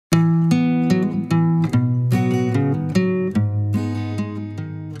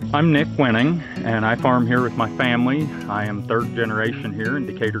I'm Nick Wenning, and I farm here with my family. I am third generation here in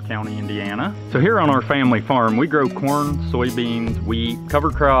Decatur County, Indiana. So here on our family farm, we grow corn, soybeans, wheat,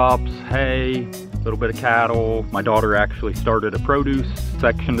 cover crops, hay, a little bit of cattle. My daughter actually started a produce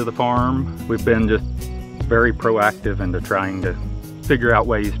section to the farm. We've been just very proactive into trying to figure out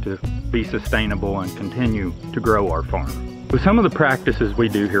ways to be sustainable and continue to grow our farm. With some of the practices we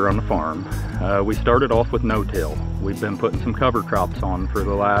do here on the farm, we started off with no-till. We've been putting some cover crops on for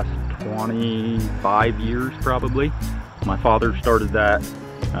the last 25 years probably. My father started that.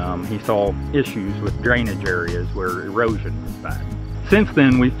 He saw issues with drainage areas where erosion was bad. Since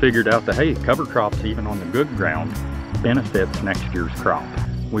then, we figured out that, hey, cover crops, even on the good ground, benefits next year's crop.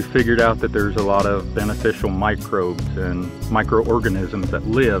 We figured out that there's a lot of beneficial microbes and microorganisms that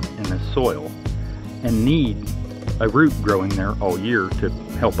live in this soil and need a root growing there all year to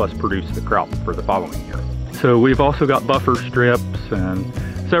help us produce the crop for the following year. So we've also got buffer strips and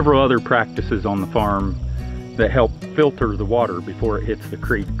several other practices on the farm that help filter the water before it hits the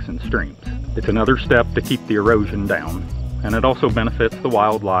creeks and streams. It's another step to keep the erosion down, and it also benefits the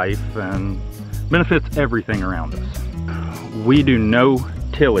wildlife and benefits everything around us. We do no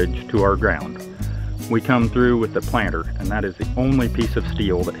tillage to our ground. We come through with the planter, and that is the only piece of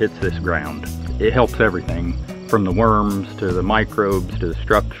steel that hits this ground. It helps everything, from the worms to the microbes to the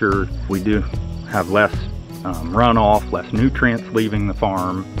structure. We do have less runoff, less nutrients leaving the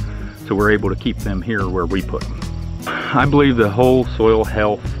farm, so we're able to keep them here where we put them. I believe the whole soil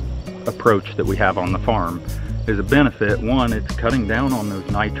health approach that we have on the farm is a benefit. One, it's cutting down on those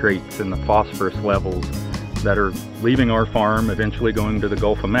nitrates and the phosphorus levels that are leaving our farm, eventually going to the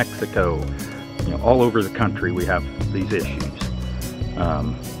Gulf of Mexico. You know, all over the country we have these issues.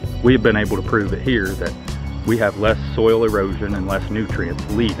 We have been able to prove it here that we have less soil erosion and less nutrients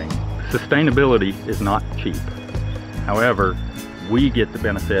leaving. Sustainability is not cheap. However, we get the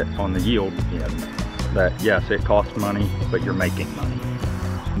benefit on the yield end. That yes, it costs money, but you're making money.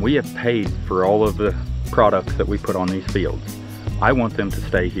 We have paid for all of the products that we put on these fields. I want them to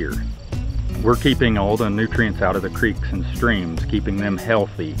stay here. We're keeping all the nutrients out of the creeks and streams, keeping them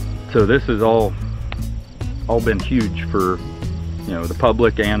healthy. So this has all been huge for, you know, the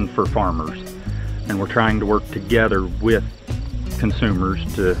public and for farmers. And we're trying to work together with consumers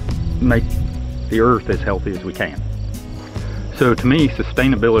to make the earth as healthy as we can. So to me,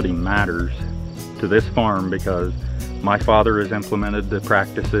 sustainability matters to this farm because my father has implemented the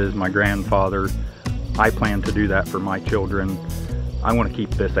practices, my grandfather. I plan to do that for my children. I want to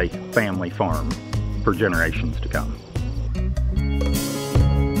keep this a family farm for generations to come.